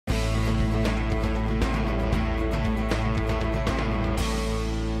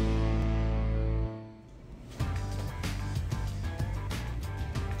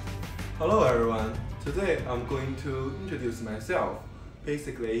Hello everyone, today I'm going to introduce myself,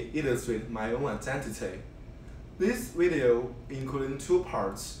 basically illustrate my own identity. This video including two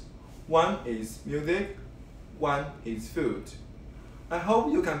parts. One is music, one is food. I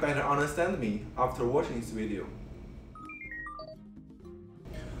hope you can better understand me after watching this video.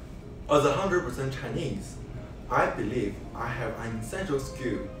 As 100% Chinese, I believe I have an essential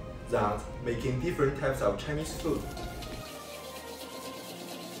skill that making different types of Chinese food.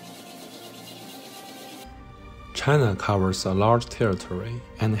 China covers a large territory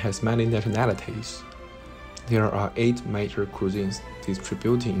and has many nationalities. There are 8 major cuisines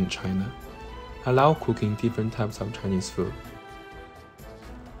distributed in China. I love cooking different types of Chinese food.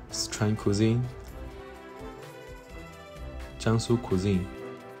 Sichuan cuisine, Jiangsu cuisine,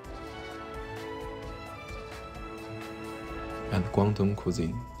 and Guangdong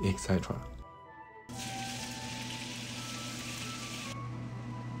cuisine, etc.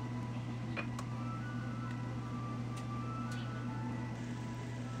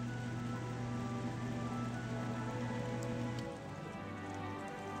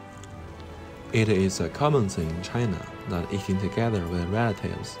 It is a common thing in China that eating together with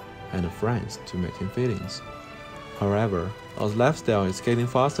relatives and friends to maintain feelings. However, as lifestyle is getting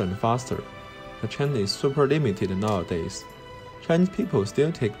faster and faster, the China is super limited nowadays. Chinese people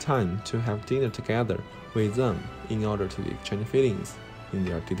still take time to have dinner together with them in order to exchange feelings in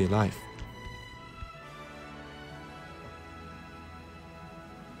their daily life.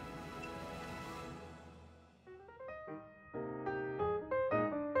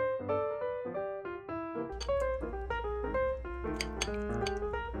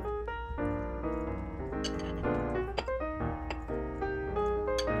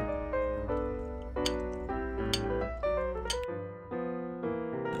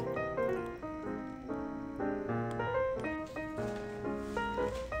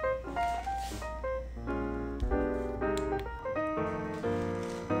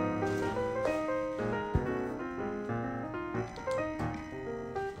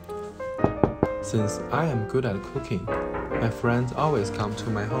 Since I am good at cooking, my friends always come to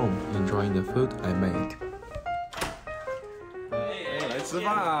my home enjoying the food I make. 来吃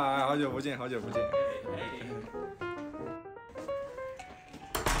饭啊！好久不见，好久不见。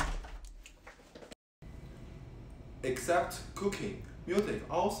Except cooking, music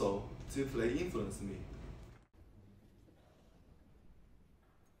also deeply influenced me.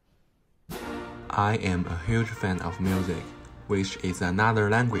 I am a huge fan of music, which is another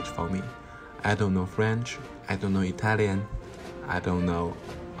language for me. I don't know French, I don't know Italian, I don't know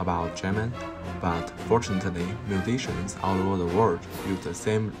about German, but fortunately, musicians all over the world use the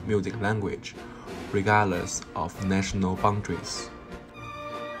same music language, regardless of national boundaries.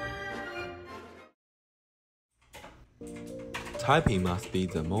 Typing must be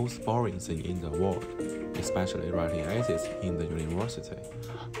the most boring thing in the world, especially writing essays in the university.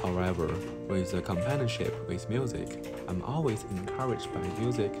 However, with the companionship with music, I'm always encouraged by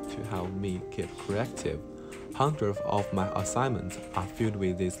music to help me keep creative. Hundreds of my assignments are filled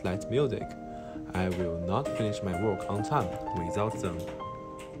with this light music. I will not finish my work on time without them.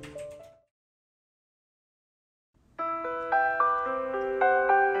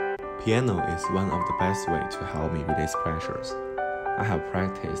 Piano is one of the best ways to help me release pressures. I have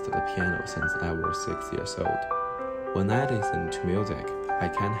practiced the piano since I was 6 years old. When I listen to music, I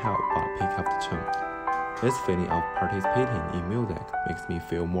can't help but pick up the tune. This feeling of participating in music makes me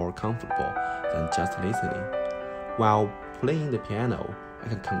feel more comfortable than just listening. While playing the piano, I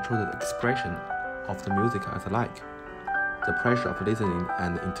can control the expression of the music as I like. The pressure of listening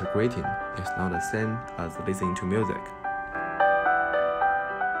and integrating is not the same as listening to music.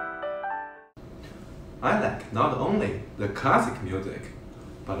 I like not only the classic music,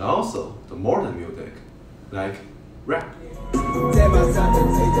 but also the modern music, like rap.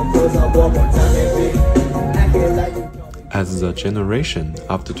 As the generation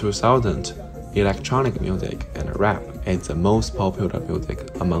after 2000, electronic music and rap is the most popular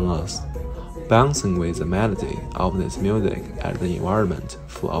music among us. Bouncing with the melody of this music and the environment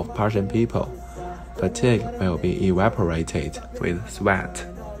full of passionate people, fatigue will be evaporated with sweat.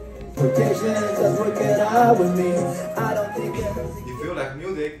 If you like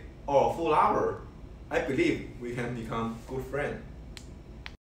music or a full lover, I believe we can become good friends.